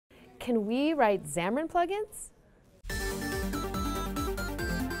can we write Xamarin plugins?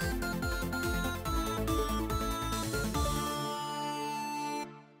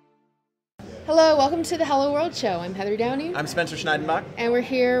 Hello, welcome to the Hello World Show. I'm Heather Downey. I'm Spencer Schneidenbach. And we're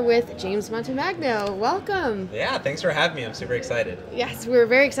here with James Montemagno. Welcome. Yeah, thanks for having me. I'm super excited. Yes, we're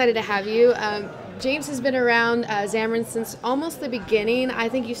very excited to have you. James has been around Xamarin since almost the beginning. I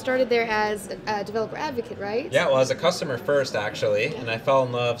think you started there as a developer advocate, right? Yeah, well, as a customer first, actually, and I fell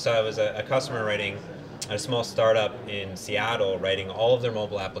in love. So I was a customer writing at a small startup in Seattle, writing all of their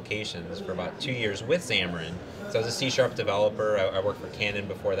mobile applications for about 2 years with Xamarin. So I was a C# developer. I worked for Canon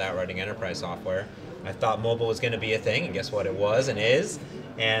before that, writing enterprise software. I thought mobile was going to be a thing, and guess what? It was and is.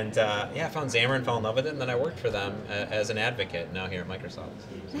 And yeah, I found Xamarin, fell in love with it, and then I worked for them as an advocate now here at Microsoft.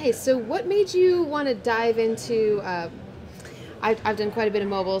 Nice. So what made you want to dive into, I've done quite a bit of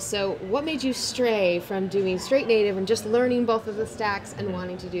mobile, so what made you stray from doing straight native and just learning both of the stacks and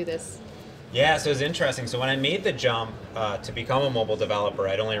wanting to do this? Yeah, so it's interesting. So when I made the jump to become a mobile developer,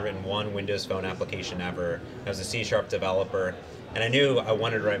 I'd only written one Windows Phone application ever. I was a C# developer, and I knew I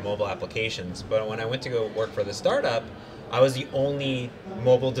wanted to write mobile applications. But when I went to go work for the startup, I was the only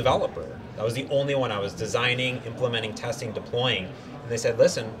mobile developer. I was the only one. I was designing, implementing, testing, deploying. And they said,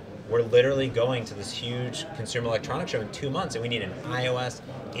 listen, we're literally going to this huge consumer electronics show in 2 months, and we need an iOS,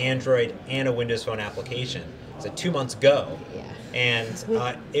 Android, and a Windows Phone application. So 2 months go. Yeah. And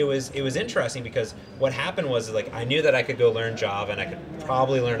it was interesting because what happened was, like, I knew that I could go learn Java and I could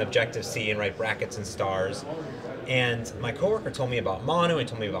probably learn Objective-C and write brackets and stars. And my coworker told me about Mono and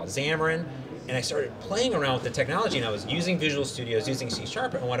told me about Xamarin, and I started playing around with the technology, and I was using Visual Studio, I was using C#,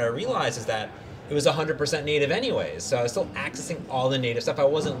 and what I realized is that it was 100% native anyways, so I was still accessing all the native stuff. I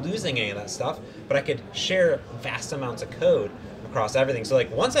wasn't losing any of that stuff, but I could share vast amounts of code across everything. So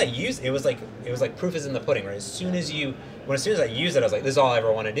like once I used it, was like proof is in the pudding, right? As soon as I used it, I was like, this is all I ever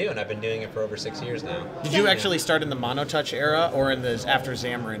want to do, and I've been doing it for over 6 years now. Did you actually start in the Monotouch era, or in the after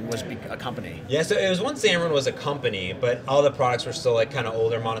Xamarin was a company? Yeah, so it was once Xamarin was a company, but all the products were still like kind of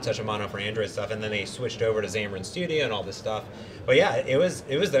older Monotouch and Mono for Android stuff, and then they switched over to Xamarin Studio and all this stuff. But yeah, it was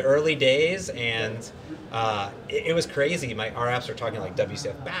the early days, and it was crazy. Our apps were talking like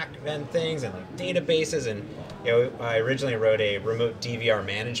WCF backend things and like databases, and I originally wrote a remote DVR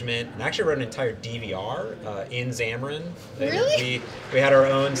management, and actually wrote an entire DVR in Xamarin. Really? We had our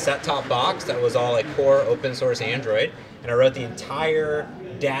own set-top box that was all like core open source Android, and I wrote the entire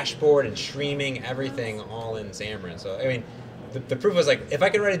dashboard and streaming, everything all in Xamarin. So I mean, the proof was like, if I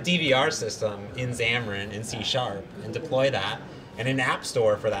could write a DVR system in Xamarin in C# and deploy that, and an app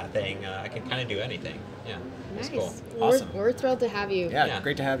store for that thing, I could kind of do anything. Yeah, Nice. it's cool. Awesome. We're thrilled to have you. Yeah, Yeah.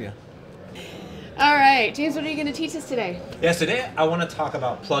 great to have you. All right, James, what are you going to teach us today? Yeah, so today I want to talk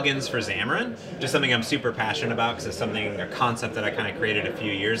about plugins for Xamarin, just something I'm super passionate about because it's a concept that I kind of created a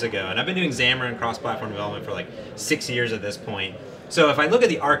few years ago. And I've been doing Xamarin cross-platform development for like 6 years at this point. So if I look at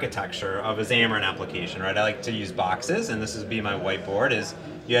the architecture of a Xamarin application, right, I like to use boxes, and this would be my whiteboard, is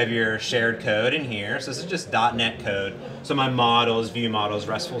you have your shared code in here. So this is just .NET code. So my models, view models,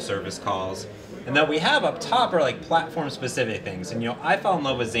 RESTful service calls. And then we have up top are like platform-specific things. And I fell in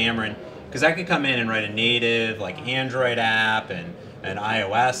love with Xamarin because I could come in and write a native like Android app and an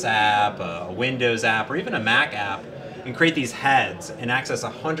iOS app, a Windows app, or even a Mac app, and create these heads and access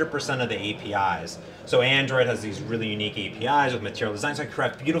 100% of the APIs. So Android has these really unique APIs with material design, so I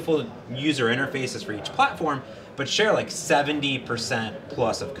craft beautiful user interfaces for each platform, but share like 70%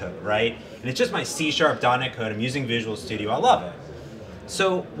 plus of code, right? And it's just my C# .NET code. I'm using Visual Studio. I love it.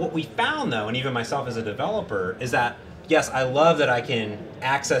 So what we found, though, and even myself as a developer, is that yes, I love that I can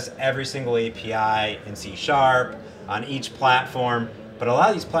access every single API in C# on each platform, but a lot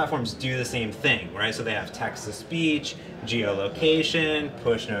of these platforms do the same thing, right? So they have text-to-speech, geolocation,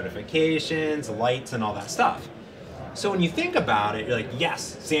 push notifications, lights, and all that stuff. So when you think about it, you're like,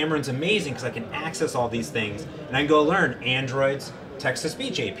 yes, Xamarin's amazing because I can access all these things, and I can go learn Android's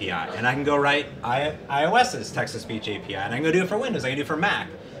text-to-speech API, and I can go write iOS's text-to-speech API, and I can go do it for Windows, I can do it for Mac.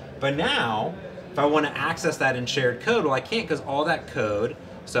 But now, if I want to access that in shared code, well, I can't because all that code,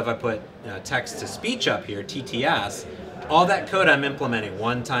 so if I put text-to-speech up here, TTS, all that code I'm implementing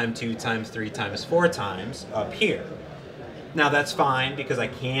 1 time, 2 times, 3 times, 4 times up here. Now that's fine because I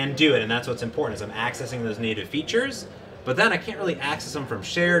can do it, and that's what's important, is I'm accessing those native features, but then I can't really access them from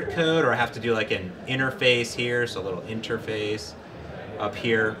shared code, or I have to do like an interface here, so a little interface up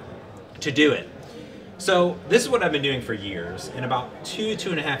here to do it. So this is what I've been doing for years, and about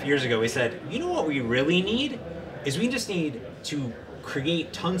 2.5 years ago we said, you know what we really need? Is we just need to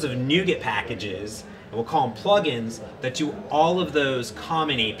create tons of NuGet packages, and we'll call them plugins, that do all of those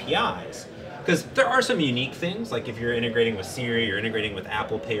common APIs. Because there are some unique things, like if you're integrating with Siri or integrating with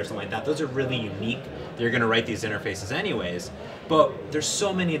Apple Pay or something like that, those are really unique. You're going to write these interfaces anyways. But there's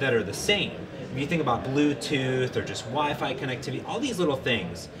so many that are the same. If you think about Bluetooth or just Wi-Fi connectivity, all these little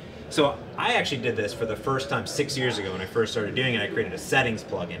things. So I actually did this for the first time 6 years ago when I first started doing it. I created a settings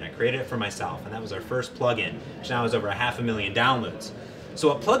plugin. I created it for myself, and that was our first plugin, which now has over 500,000 downloads. So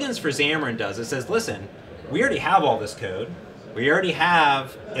what Plugins for Xamarin does, it says, listen, we already have all this code. We already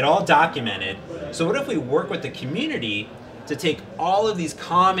have it all documented. So what if we work with the community to take all of these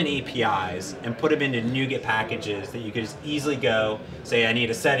common APIs and put them into NuGet packages that you could just easily go, say, I need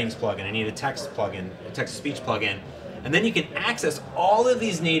a settings plugin, I need a text plugin, a text-to-speech plugin, and then you can access all of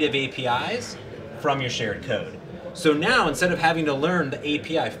these native APIs from your shared code. So now, instead of having to learn the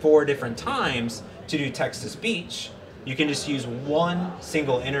API 4 different times to do text-to-speech, you can just use one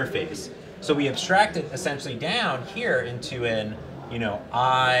single interface. So we abstract it essentially down here into an,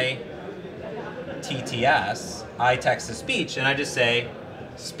 ITTS, I text-to-speech, and I just say,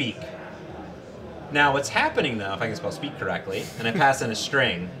 speak. Now what's happening though, if I can spell speak correctly, and I pass in a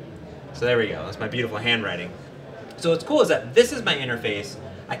string, so there we go, that's my beautiful handwriting. So what's cool is that this is my interface.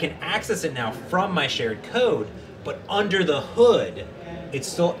 I can access it now from my shared code, but under the hood, it's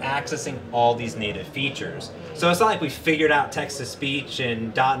still accessing all these native features. So it's not like we figured out text-to-speech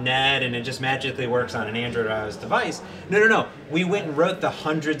in .NET and it just magically works on an Android or iOS device. No. We went and wrote the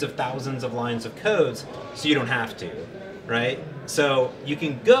hundreds of thousands of lines of codes so you don't have to, right? So you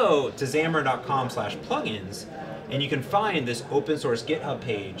can go to xamarin.com/plugins and you can find this open source GitHub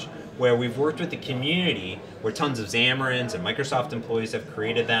page where we've worked with the community, where tons of Xamarins and Microsoft employees have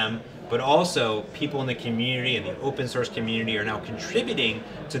created them, but also people in the community and the open source community are now contributing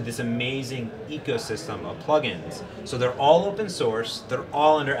to this amazing ecosystem of plugins. So they're all open source, they're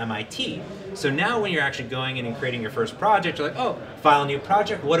all under MIT. So now when you're actually going in and creating your first project, you're like, oh, file a new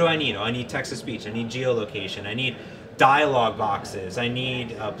project, what do I need? Oh, I need text-to-speech, I need geolocation, I need dialog boxes, I need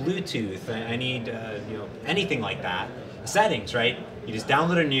Bluetooth, I need anything like that. Settings, right? You just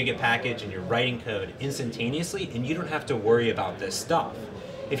download a NuGet package and you're writing code instantaneously and you don't have to worry about this stuff.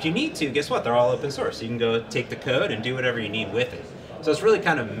 If you need to, guess what? They're all open source. You can go take the code and do whatever you need with it. So it's really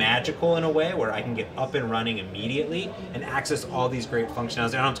kind of magical in a way where I can get up and running immediately and access all these great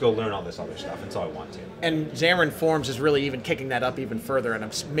functionalities. I don't have to go learn all this other stuff until I want to. And Xamarin Forms is really even kicking that up even further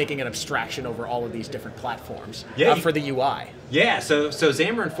and making an abstraction over all of these different platforms for the UI. Yeah, so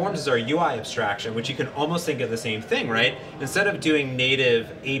Xamarin Forms is our UI abstraction, which you can almost think of the same thing, right? Instead of doing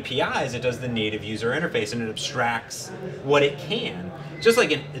native APIs, it does the native user interface and it abstracts what it can. Just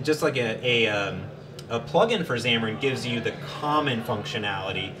like a plugin for Xamarin gives you the common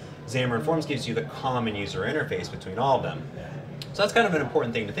functionality, Xamarin Forms gives you the common user interface between all of them. So that's kind of an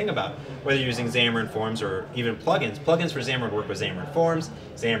important thing to think about, whether you're using Xamarin Forms or even plugins. Plugins for Xamarin work with Xamarin Forms,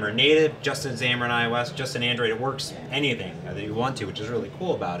 Xamarin Native, just in Xamarin iOS, just in Android. It works anything that you want to, which is really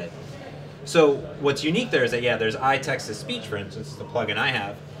cool about it. So what's unique there is that, there's iText-to-speech, for instance, the plugin I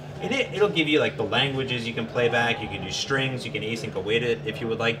have. And it'll give you like the languages you can play back, you can use strings, you can async await it if you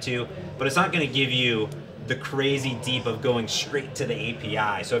would like to, but it's not going to give you the crazy deep of going straight to the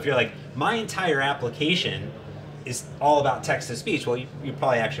API. So if you're like, my entire application is all about text-to-speech, well, you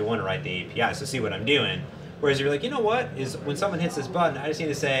probably actually want to write the API, so see what I'm doing. Whereas you're like, you know what, is when someone hits this button, I just need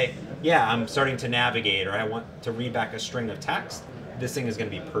to say, yeah, I'm starting to navigate, or I want to read back a string of text, this thing is going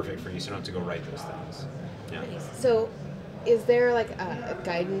to be perfect for you, so you don't have to go write those things. Yeah. So is there like a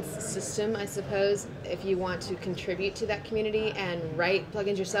guidance system, I suppose, if you want to contribute to that community and write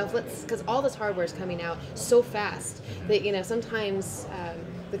plugins yourself? Because all this hardware is coming out so fast that sometimes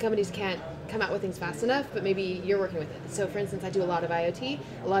the companies can't come out with things fast enough, but maybe you're working with it. So for instance, I do a lot of IoT,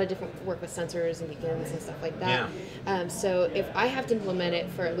 a lot of different work with sensors and beacons and stuff like that. Yeah. So if I have to implement it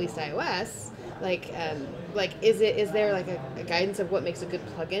for at least iOS, is there like a guidance of what makes a good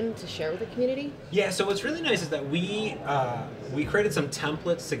plugin to share with the community? Yeah, so what's really nice is that we created some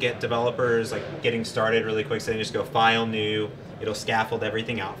templates to get developers like getting started really quick. So they just go file new, it'll scaffold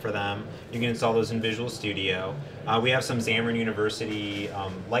everything out for them. You can install those in Visual Studio. We have some Xamarin University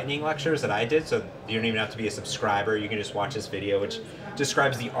lightning lectures that I did, so you don't even have to be a subscriber. You can just watch this video, which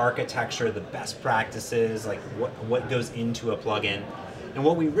describes the architecture, the best practices, like what goes into a plugin. And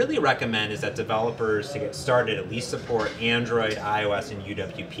what we really recommend is that developers, to get started, at least support Android, iOS, and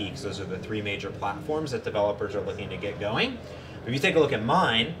UWP, because those are the three major platforms that developers are looking to get going. If you take a look at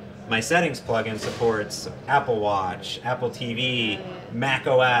mine, my settings plugin supports Apple Watch, Apple TV, Mac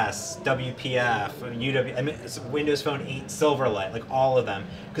OS, WPF, Windows Phone 8, Silverlight, like all of them,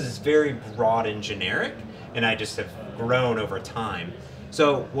 because it's very broad and generic, and I just have grown over time.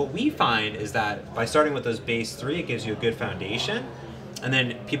 So what we find is that by starting with those base three, it gives you a good foundation. And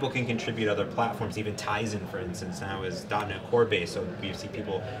then people can contribute other platforms. Even Tizen, for instance, now is .NET Core based, so we see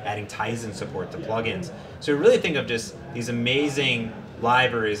people adding Tizen support to plugins. So we really think of just these amazing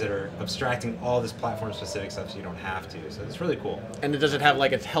libraries that are abstracting all this platform-specific stuff so you don't have to. So it's really cool. And does it have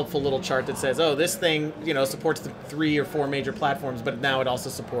like a helpful little chart that says, oh, this thing, you know, supports the 3 or 4 major platforms, but now it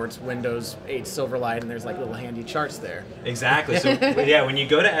also supports Windows 8 Silverlight, and there's like little handy charts there. Exactly. So yeah, when you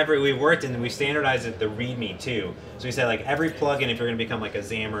go to we worked and we standardized the README too. So we said like every plugin, if you're going to become like a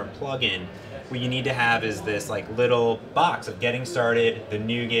Xamarin plugin, what you need to have is this like little box of getting started, the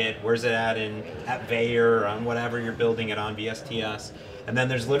NuGet, where's it at Veyor, on whatever you're building it on, VSTS. And then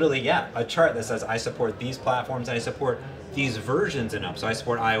there's literally, a chart that says I support these platforms and I support these versions and up. So I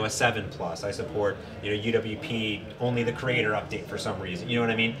support iOS 7 Plus, I support UWP, only the creator update for some reason, you know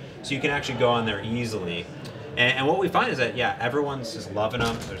what I mean? So you can actually go on there easily. And what we find is that, everyone's just loving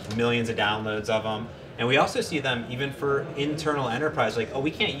them. There's millions of downloads of them. And we also see them even for internal enterprise, like, oh,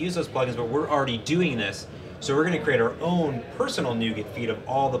 we can't use those plugins, but we're already doing this. So we're going to create our own personal NuGet feed of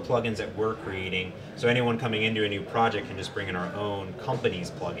all the plugins that we're creating. So anyone coming into a new project can just bring in our own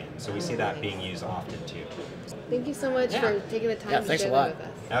company's plugin. So we see that being used often too. Thank you so much for taking the time to share that with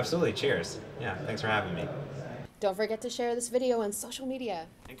us. Absolutely. Cheers. Yeah, thanks for having me. Don't forget to share this video on social media.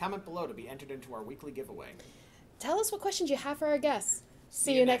 And comment below to be entered into our weekly giveaway. Tell us what questions you have for our guests.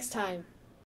 See you next time.